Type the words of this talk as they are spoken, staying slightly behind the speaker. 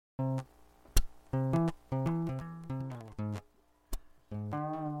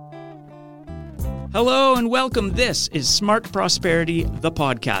Hello and welcome. This is Smart Prosperity, the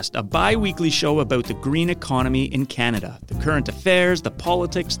podcast, a bi-weekly show about the green economy in Canada, the current affairs, the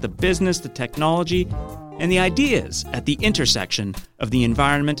politics, the business, the technology, and the ideas at the intersection of the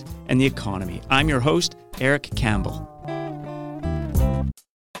environment and the economy. I'm your host, Eric Campbell.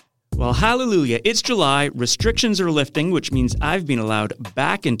 Well, hallelujah, it's July, restrictions are lifting, which means I've been allowed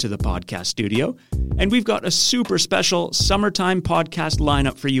back into the podcast studio, and we've got a super special summertime podcast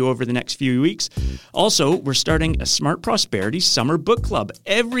lineup for you over the next few weeks. Also, we're starting a Smart Prosperity Summer Book Club.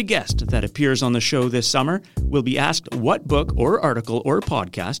 Every guest that appears on the show this summer will be asked what book or article or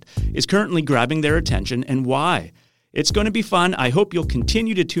podcast is currently grabbing their attention and why. It's going to be fun. I hope you'll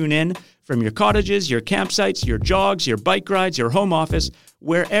continue to tune in from your cottages, your campsites, your jogs, your bike rides, your home office.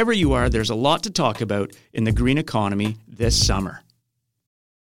 Wherever you are, there's a lot to talk about in the green economy this summer.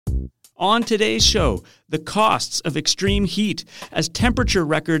 On today's show, the costs of extreme heat as temperature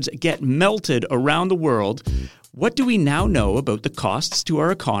records get melted around the world. What do we now know about the costs to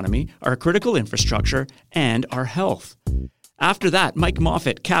our economy, our critical infrastructure, and our health? After that, Mike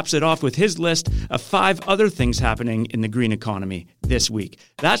Moffat caps it off with his list of 5 other things happening in the green economy this week.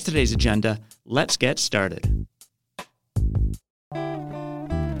 That's today's agenda. Let's get started.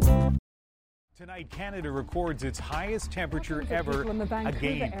 Tonight, Canada records its highest temperature ever. In the Vancouver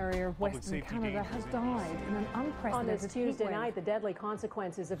again. area of Western Canada has died in an unprecedented on this Tuesday night, the deadly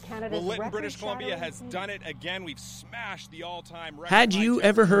consequences of Canada's Lytton, British Columbia has done it again. We've smashed the all-time record. Had you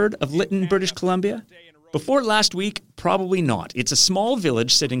ever heard of Lytton, British Columbia? Before last week, probably not. It's a small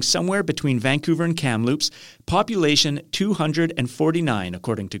village sitting somewhere between Vancouver and Kamloops, population 249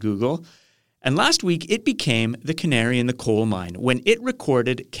 according to Google. And last week, it became the canary in the coal mine when it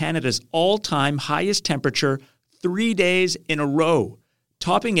recorded Canada's all-time highest temperature 3 days in a row,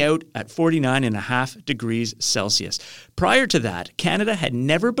 topping out at 49.5 degrees Celsius. Prior to that, Canada had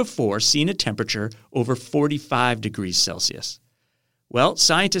never before seen a temperature over 45 degrees Celsius. Well,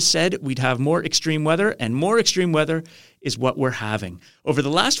 scientists said we'd have more extreme weather, and more extreme weather is what we're having. Over the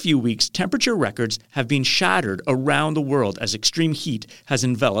last few weeks, temperature records have been shattered around the world as extreme heat has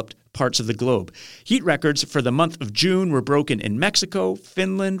enveloped parts of the globe. Heat records for the month of June were broken in Mexico,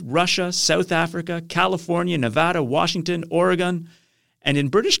 Finland, Russia, South Africa, California, Nevada, Washington, Oregon, and in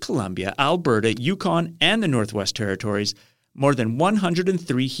British Columbia, Alberta, Yukon, and the Northwest Territories. More than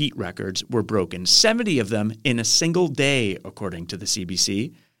 103 heat records were broken, 70 of them in a single day, according to the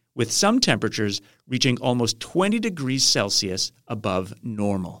CBC, with some temperatures reaching almost 20 degrees Celsius above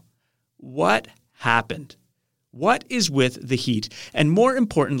normal. What happened? What is with the heat? And more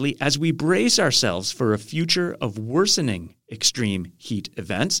importantly, as we brace ourselves for a future of worsening extreme heat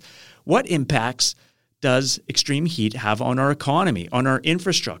events, what impacts does extreme heat have on our economy, on our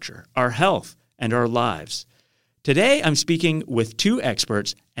infrastructure, our health, and our lives? Today, I'm speaking with 2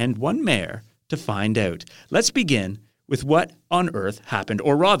 experts and 1 mayor to find out. Let's begin with what on Earth happened,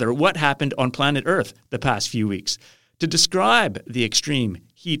 or rather, what happened on planet Earth the past few weeks. To describe the extreme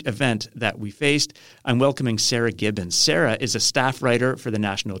heat event that we faced, I'm welcoming Sarah Gibbons. Sarah is a staff writer for the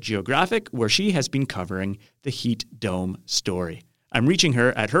National Geographic, where she has been covering the heat dome story. I'm reaching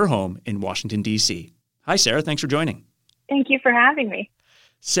her at her home in Washington, D.C. Hi, Sarah. Thanks for joining. Thank you for having me.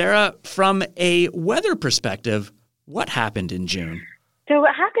 Sarah, from a weather perspective, what happened in June? So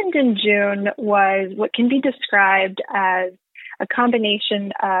what happened in June was what can be described as a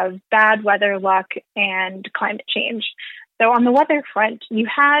combination of bad weather luck and climate change. So on the weather front, you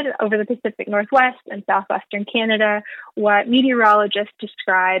had over the Pacific Northwest and southwestern Canada what meteorologists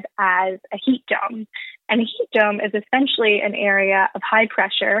describe as a heat dome. And a heat dome is essentially an area of high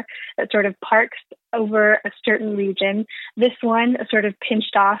pressure that sort of parks over a certain region. This one sort of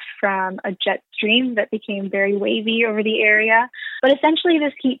pinched off from a jet stream that became very wavy over the area. But essentially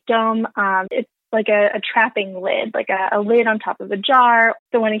this heat dome, it's like a trapping lid, like a lid on top of a jar.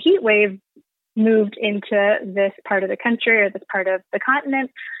 So when a heat wave moved into this part of the country or this part of the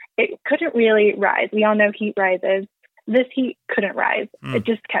continent, it couldn't really rise. We all know heat rises. This heat couldn't rise. It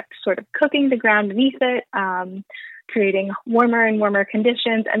just kept sort of cooking the ground beneath it, creating warmer and warmer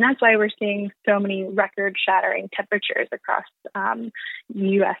conditions. And that's why we're seeing so many record-shattering temperatures across the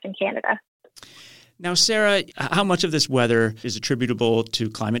U.S. and Canada. Now, Sarah, how much of this weather is attributable to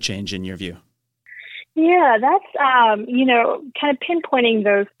climate change in your view? Yeah, that's, kind of pinpointing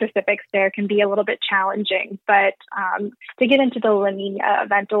those specifics there can be a little bit challenging. But to get into the La Nina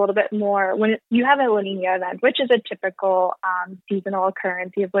event a little bit more, when you have a La Nina event, which is a typical seasonal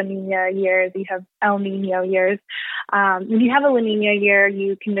occurrence, you have La Nina years, you have El Nino years. When you have a La Nina year,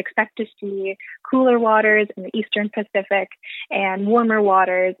 you can expect to see cooler waters in the Eastern Pacific and warmer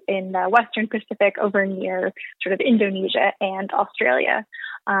waters in the Western Pacific over near sort of Indonesia and Australia.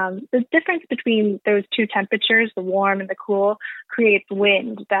 The difference between those two temperatures, the warm and the cool, creates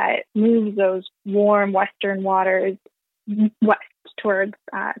wind that moves those warm western waters west towards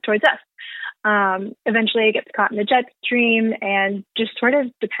us. Eventually it gets caught in the jet stream, and just sort of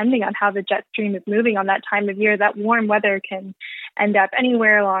depending on how the jet stream is moving on that time of year, that warm weather can end up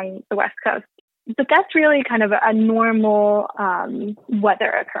anywhere along the west coast. But that's really kind of a normal weather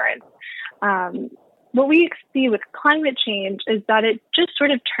occurrence. What we see with climate change is that it just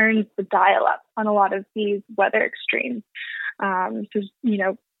sort of turns the dial up on a lot of these weather extremes. In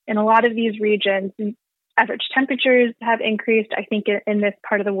a lot of these regions, average temperatures have increased. I think in this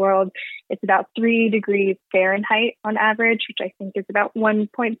part of the world, it's about 3 degrees Fahrenheit on average, which I think is about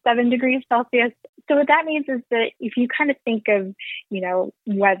 1.7 degrees Celsius. So what that means is that if you kind of think of,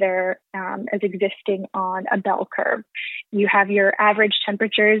 weather as existing on a bell curve, you have your average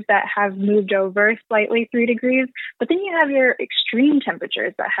temperatures that have moved over slightly 3 degrees, but then you have your extreme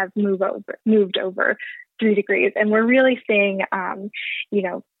temperatures that have moved over 3 degrees. And we're really seeing,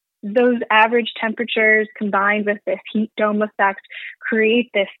 those average temperatures combined with this heat dome effect create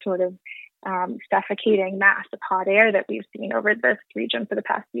this sort of suffocating mass of hot air that we've seen over this region for the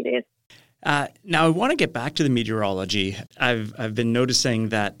past few days. Now, I want to get back to the meteorology. I've been noticing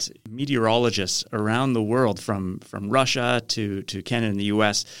that meteorologists around the world, from Russia to Canada and the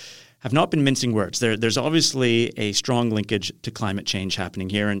U.S., have not been mincing words. There's obviously a strong linkage to climate change happening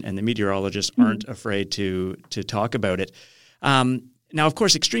here, and the meteorologists aren't afraid to talk about it. Now, of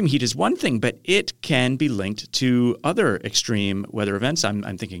course, extreme heat is one thing, but it can be linked to other extreme weather events.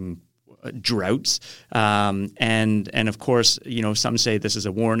 I'm thinking droughts, and of course, some say this is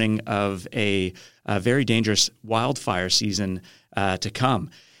a warning of a very dangerous wildfire season to come.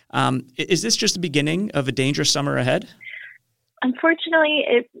 Is this just the beginning of a dangerous summer ahead? Unfortunately,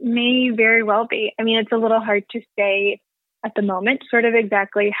 it may very well be. I mean, it's a little hard to say at the moment, sort of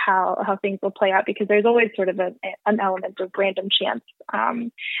exactly how things will play out, because there's always sort of an element of random chance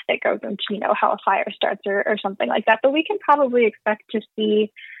that goes into, how a fire starts or something like that. But we can probably expect to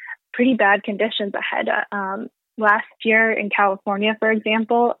see pretty bad conditions ahead. Last year in California, for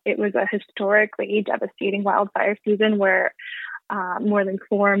example, it was a historically devastating wildfire season where more than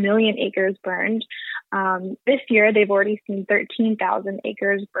 4 million acres burned. This year, they've already seen 13,000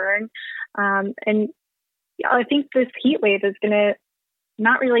 acres burn. And I think this heat wave is going to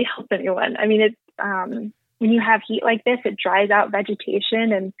not really help anyone. I mean, it's when you have heat like this, it dries out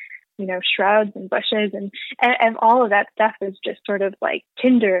vegetation and, shrubs and bushes and all of that stuff is just sort of like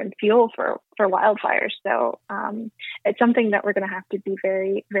tinder and fuel for wildfires. So it's something that we're going to have to be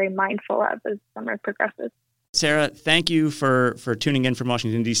very, very mindful of as summer progresses. Sarah, thank you for tuning in from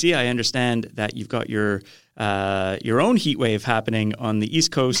Washington, D.C. I understand that you've got your own heat wave happening on the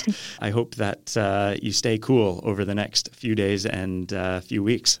East Coast. I hope that you stay cool over the next few days and few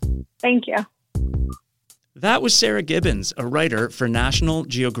weeks. Thank you. That was Sarah Gibbons, a writer for National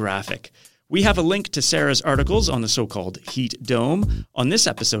Geographic. We have a link to Sarah's articles on the so-called heat dome on this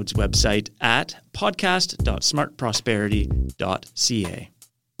episode's website at podcast.smartprosperity.ca.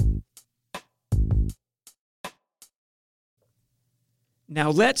 Now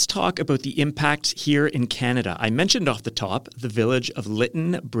let's talk about the impacts here in Canada. I mentioned off the top the village of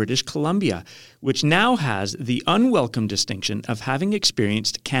Lytton, British Columbia, which now has the unwelcome distinction of having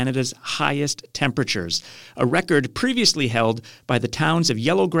experienced Canada's highest temperatures, a record previously held by the towns of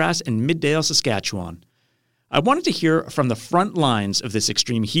Yellowgrass and Middale, Saskatchewan. I wanted to hear from the front lines of this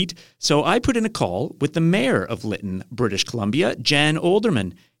extreme heat, so I put in a call with the mayor of Lytton, British Columbia, Jan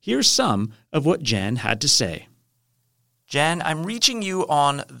Olderman. Here's some of what Jan had to say. Jan, I'm reaching you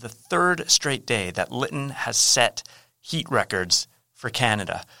on the third straight day that Lytton has set heat records for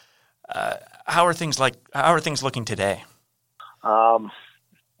Canada. How are things looking today?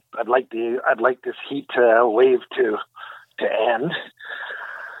 I'd like this heat wave to end.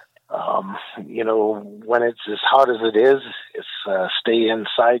 When it's as hot as it is, it's stay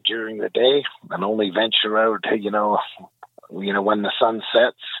inside during the day and only venture out, when the sun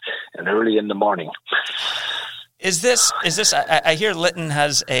sets and early in the morning. Is this? I hear Lytton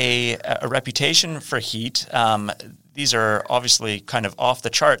has a reputation for heat. These are obviously kind of off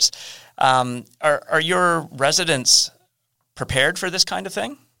the charts. Are your residents prepared for this kind of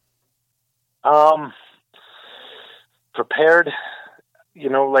thing? Prepared,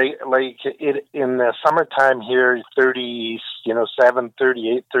 like it in the summertime here, 37,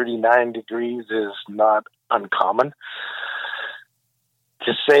 38, 39 degrees is not uncommon.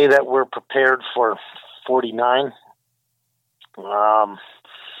 To say that we're prepared for 49,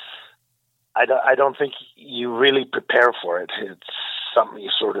 I don't think you really prepare for it. It's something you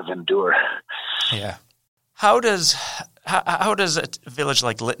sort of endure. Yeah. How does a village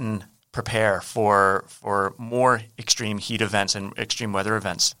like Lytton prepare for more extreme heat events and extreme weather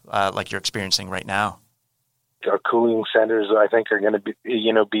events like you're experiencing right now? Our cooling centers, I think, are going to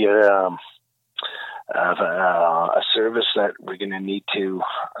be a service that we're going to need to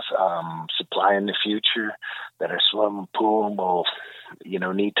supply in the future. That our swimming pool will,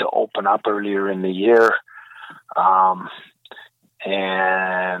 need to open up earlier in the year,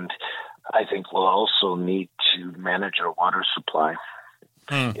 and I think we'll also need to manage our water supply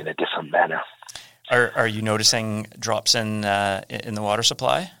in a different manner. Are you noticing drops in the water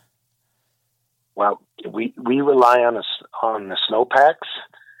supply? Well, we rely on the snowpacks,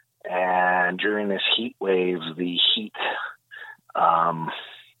 and during this heat wave, the heat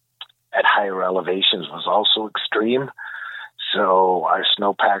at higher elevations was also extreme. So our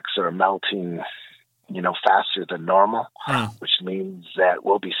snowpacks are melting, faster than normal, which means that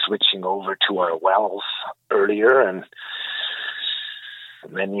we'll be switching over to our wells earlier, and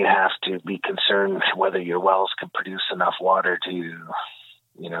then you have to be concerned whether your wells can produce enough water to,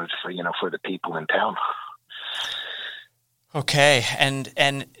 for the people in town. Okay, and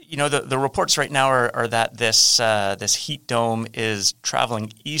the reports right now are that this heat dome is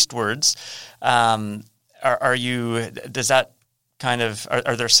traveling eastwards. Are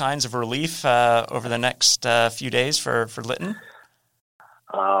there signs of relief over the next few days for Lytton?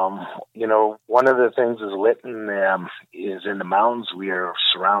 One of the things is Lytton is in the mountains. We are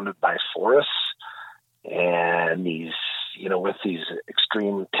surrounded by forests, and with these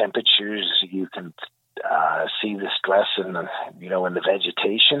extreme temperatures, you can see the stress in the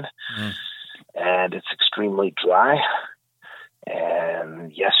vegetation, and it's extremely dry.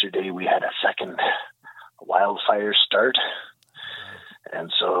 And yesterday we had a second wildfire start,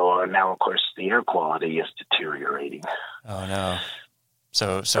 and so now, of course, the air quality is deteriorating. Oh no!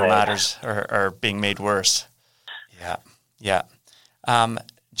 So matters are being made worse. Yeah.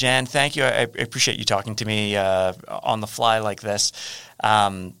 Jan, thank you. I appreciate you talking to me on the fly like this.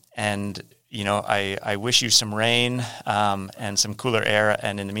 And I wish you some rain and some cooler air.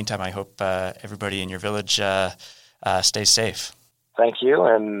 And in the meantime, I hope everybody in your village stays safe. Thank you,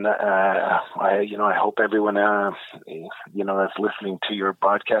 and I hope everyone that's listening to your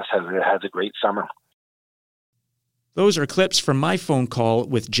podcast has a great summer. Those are clips from my phone call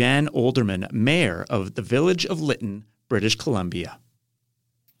with Jan Olderman, mayor of the village of Lytton, British Columbia.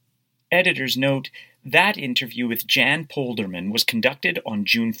 Editor's note: that interview with Jan Polderman was conducted on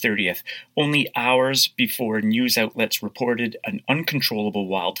June 30th, only hours before news outlets reported an uncontrollable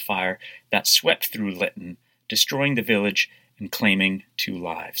wildfire that swept through Lytton, destroying the village and claiming 2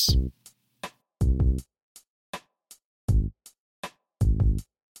 lives.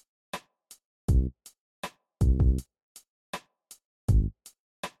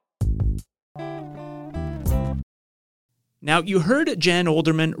 Now, you heard Jan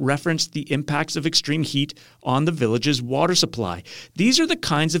Olderman reference the impacts of extreme heat on the village's water supply. These are the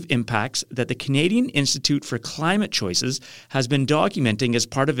kinds of impacts that the Canadian Institute for Climate Choices has been documenting as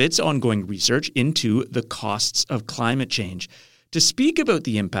part of its ongoing research into the costs of climate change. To speak about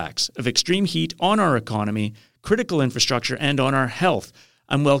the impacts of extreme heat on our economy, critical infrastructure, and on our health,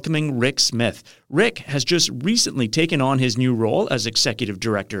 I'm welcoming Rick Smith. Rick has just recently taken on his new role as Executive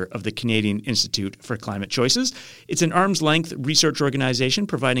Director of the Canadian Institute for Climate Choices. It's an arm's-length research organization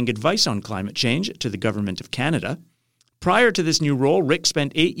providing advice on climate change to the Government of Canada. Prior to this new role, Rick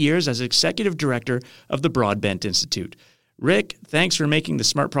spent 8 years as Executive Director of the Broadbent Institute. Rick, thanks for making the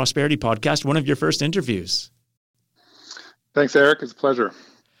Smart Prosperity Podcast one of your first interviews. Thanks, Eric. It's a pleasure.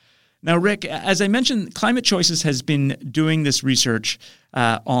 Now, Rick, as I mentioned, Climate Choices has been doing this research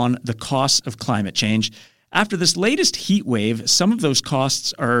on the costs of climate change. After this latest heat wave, some of those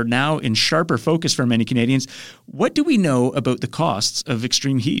costs are now in sharper focus for many Canadians. What do we know about the costs of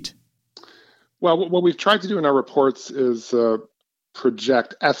extreme heat? Well, what we've tried to do in our reports is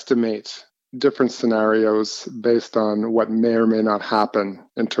estimate different scenarios based on what may or may not happen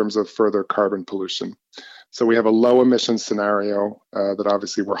in terms of further carbon pollution. So we have a low emission scenario that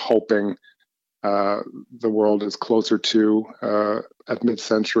obviously we're hoping the world is closer to at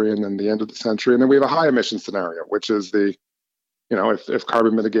mid-century and then the end of the century. And then we have a high emission scenario, which is if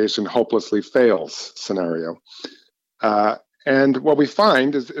carbon mitigation hopelessly fails scenario. And what we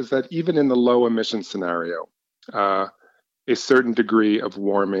find is that even in the low emission scenario, a certain degree of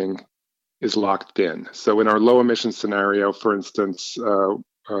warming is locked in. So in our low emission scenario, for instance,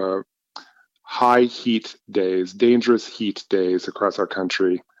 high heat days, dangerous heat days across our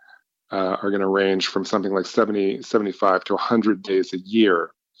country are going to range from something like 75 to 100 days a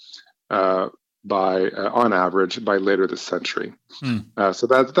year on average by later this century. So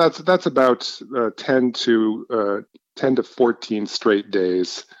that's about 10 to 14 straight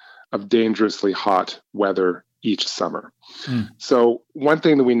days of dangerously hot weather each summer. So one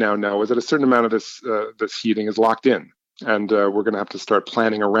thing that we now know is that a certain amount of this heating is locked in, and we're going to have to start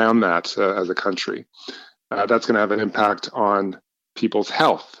planning around that as a country. That's going to have an impact on people's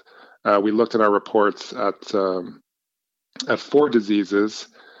health. We looked at our reports at 4 diseases: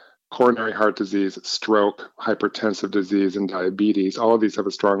 coronary heart disease, stroke, hypertensive disease, and diabetes. All of these have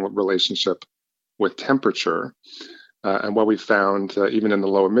a strong relationship with temperature. And what we found, even in the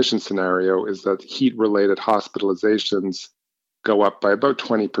low emission scenario, is that heat-related hospitalizations go up by about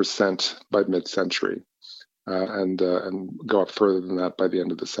 20% by mid-century, and go up further than that by the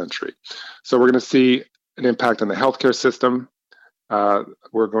end of the century. So we're going to see an impact on the healthcare system.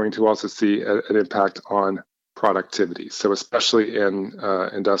 We're going to also see an impact on productivity. So especially in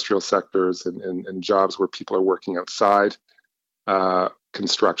industrial sectors and jobs where people are working outside,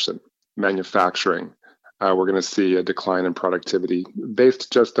 construction, manufacturing, we're going to see a decline in productivity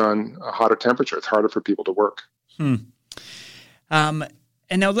based just on a hotter temperature. It's harder for people to work.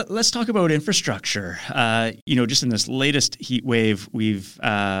 And now let's talk about infrastructure. Just in this latest heat wave, we've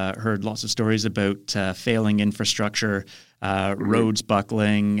heard lots of stories about failing infrastructure, roads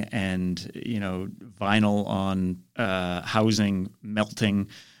buckling, and vinyl on housing melting.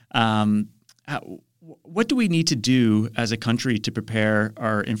 What do we need to do as a country to prepare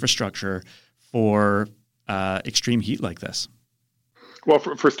our infrastructure for extreme heat like this? Well,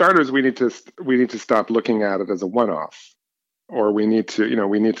 for starters, we need to stop looking at it as a one-off, or we need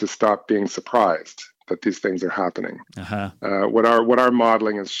to stop being surprised that these things are happening. What our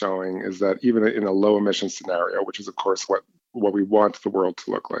modeling is showing is that even in a low emission scenario, which is of course what we want the world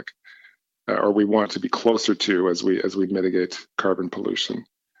to look like, or we want to be closer to as we mitigate carbon pollution,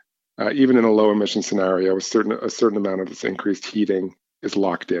 even in a low emission scenario, a certain amount of this increased heating is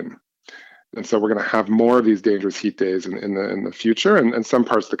locked in. And so we're going to have more of these dangerous heat days in the future, and some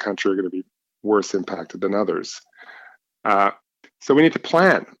parts of the country are going to be worse impacted than others. So we need to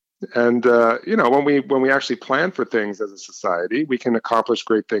plan, and when we actually plan for things as a society, we can accomplish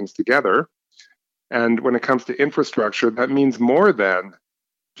great things together. And when it comes to infrastructure, that means more than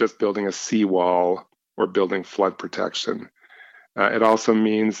just building a seawall or building flood protection. It also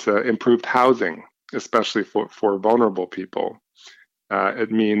means improved housing, especially for vulnerable people.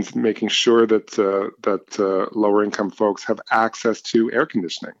 It means making sure that lower income folks have access to air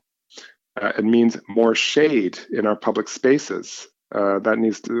conditioning. It means more shade in our public spaces.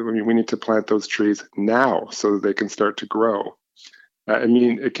 We need to plant those trees now so that they can start to grow.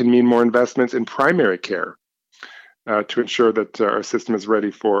 It can mean more investments in primary care to ensure that our system is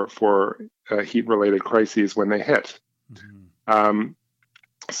ready for heat-related crises when they hit.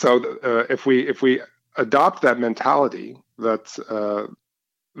 If we adopt that mentality that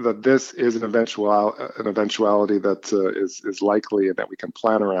this is an eventuality that is likely and that we can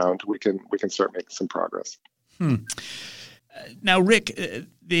plan around, we can start making some progress. Now, Rick,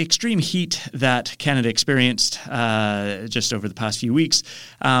 the extreme heat that Canada experienced just over the past few weeks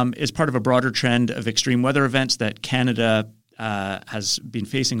is part of a broader trend of extreme weather events that Canada has been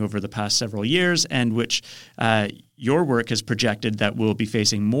facing over the past several years, and which your work has projected that we'll be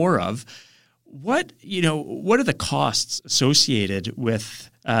facing more of. What are the costs associated with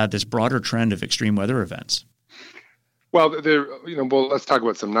this broader trend of extreme weather events? Well, let's talk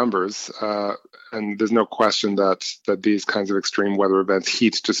about some numbers. And there's no question that these kinds of extreme weather events,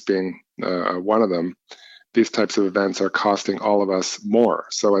 heat just being one of them, these types of events are costing all of us more.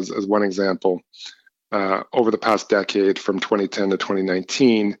 So as one example, over the past decade, from 2010 to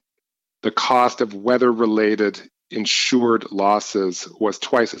 2019, the cost of weather-related insured losses was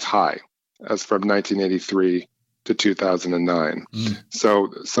twice as high as from 1983 to 2009.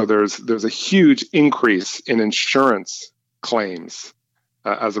 So there's a huge increase in insurance claims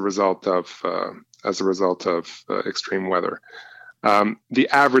as a result of extreme weather. The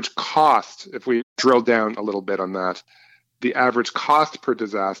average cost, if we drill down a little bit on that, the average cost per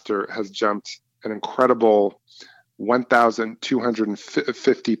disaster has jumped an incredible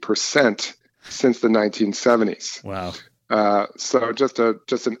 1,250% since the 1970s. Wow! So just a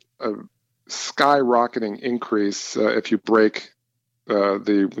skyrocketing increase if you break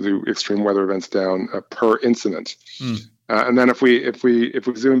the extreme weather events down per incident. And then if we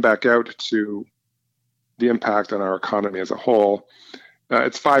zoom back out to the impact on our economy as a whole,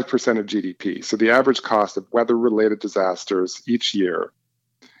 it's 5% of GDP. So the average cost of weather-related disasters each year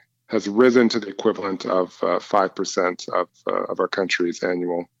has risen to the equivalent of 5% of our country's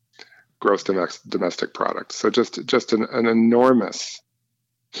annual gross domestic product. So just an enormous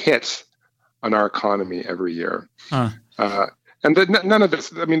hit on our economy every year. And none of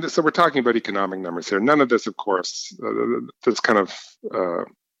this, I mean, so we're talking about economic numbers here. None of this, of course, this kind of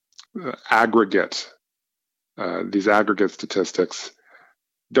these aggregate statistics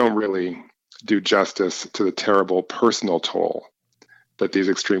don't really do justice to the terrible personal toll that these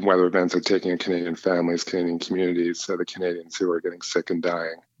extreme weather events are taking on Canadian families, Canadian communities, the Canadians who are getting sick and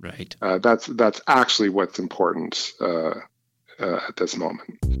dying. Right. That's actually what's important at this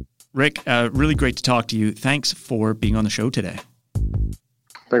moment. Rick, really great to talk to you. Thanks for being on the show today.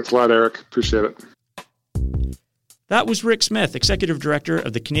 Thanks a lot, Eric. Appreciate it. That was Rick Smith, Executive Director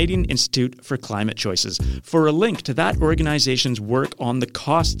of the Canadian Institute for Climate Choices. For a link to that organization's work on the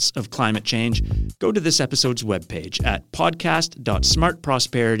costs of climate change, go to this episode's webpage at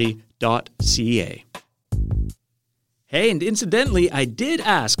podcast.smartprosperity.ca. Hey, and incidentally, I did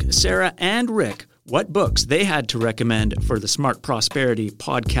ask Sarah and Rick what books they had to recommend for the Smart Prosperity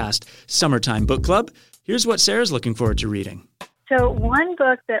Podcast Summertime Book Club. Here's what Sarah's looking forward to reading. So one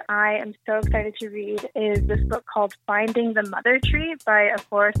book that I am so excited to read is this book called Finding the Mother Tree by a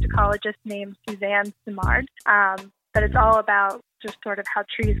forest ecologist named Suzanne Simard. But it's all about just sort of how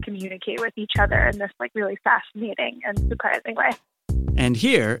trees communicate with each other in this like really fascinating and surprising way. And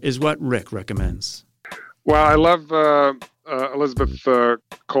here is what Rick recommends. Well, I love Elizabeth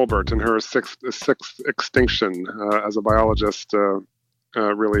Kolbert and her sixth extinction as a biologist.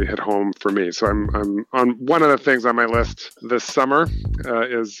 Really hit home for me. So I'm on one of the things on my list this summer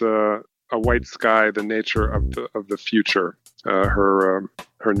is A White Sky: The Nature of the Future. Her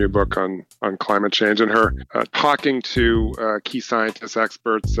new book on climate change, and her talking to key scientists,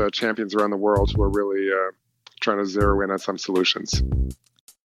 experts, champions around the world who are really trying to zero in on some solutions.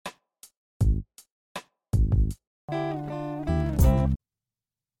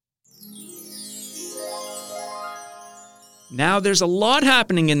 Now, there's a lot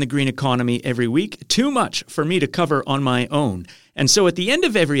happening in the green economy every week, too much for me to cover on my own. And so at the end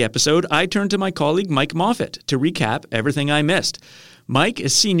of every episode, I turn to my colleague Mike Moffat to recap everything I missed. Mike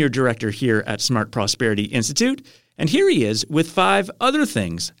is Senior Director here at Smart Prosperity Institute, and here he is with 5 other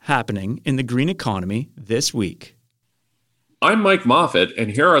things happening in the green economy this week. I'm Mike Moffat,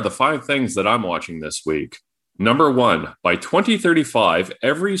 and here are the 5 things that I'm watching this week. Number 1, by 2035,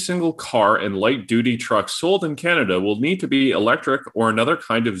 every single car and light-duty truck sold in Canada will need to be electric or another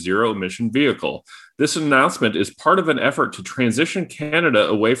kind of zero-emission vehicle. This announcement is part of an effort to transition Canada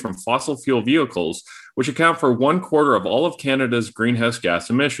away from fossil fuel vehicles, which account for 1/4 of all of Canada's greenhouse gas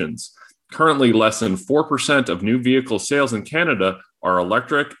emissions. Currently, less than 4% of new vehicle sales in Canada are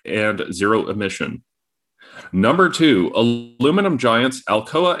electric and zero-emission. Number 2, aluminum giants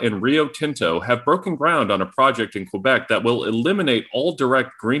Alcoa and Rio Tinto have broken ground on a project in Quebec that will eliminate all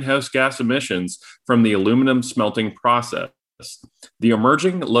direct greenhouse gas emissions from the aluminum smelting process. The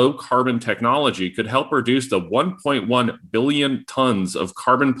emerging low-carbon technology could help reduce the 1.1 billion tons of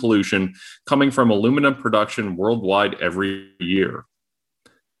carbon pollution coming from aluminum production worldwide every year.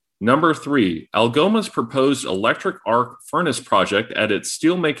 Number 3, Algoma's proposed electric arc furnace project at its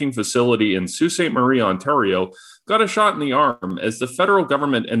steelmaking facility in Sault Ste. Marie, Ontario, got a shot in the arm as the federal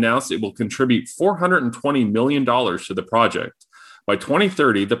government announced it will contribute $420 million to the project. By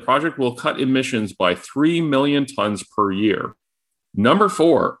 2030, the project will cut emissions by 3 million tons per year. Number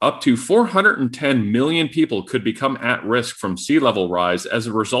 4, up to 410 million people could become at risk from sea level rise as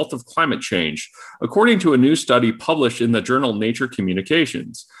a result of climate change, according to a new study published in the journal Nature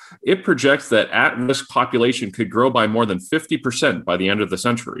Communications. It projects that at-risk population could grow by more than 50% by the end of the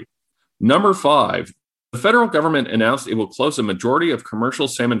century. Number 5, the federal government announced it will close a majority of commercial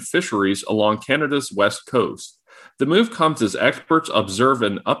salmon fisheries along Canada's west coast. The move comes as experts observe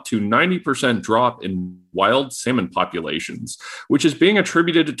an up to 90% drop in wild salmon populations, which is being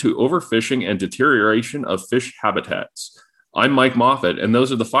attributed to overfishing and deterioration of fish habitats. I'm Mike Moffat, and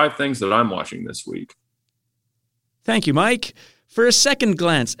those are the 5 things that I'm watching this week. Thank you, Mike. For a second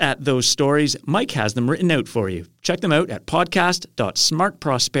glance at those stories, Mike has them written out for you. Check them out at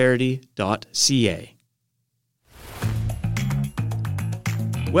podcast.smartprosperity.ca.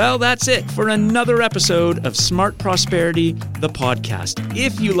 Well, that's it for another episode of Smart Prosperity, the podcast.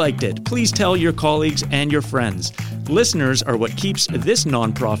 If you liked it, please tell your colleagues and your friends. Listeners are what keeps this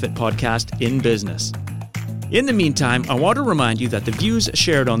nonprofit podcast in business. In the meantime, I want to remind you that the views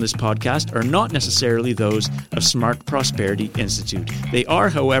shared on this podcast are not necessarily those of Smart Prosperity Institute. They are,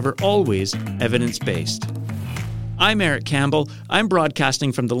 however, always evidence-based. I'm Eric Campbell. I'm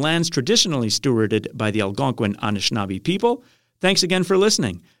broadcasting from the lands traditionally stewarded by the Algonquin Anishinaabe people. Thanks again for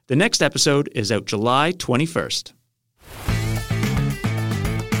listening. The next episode is out July 21st.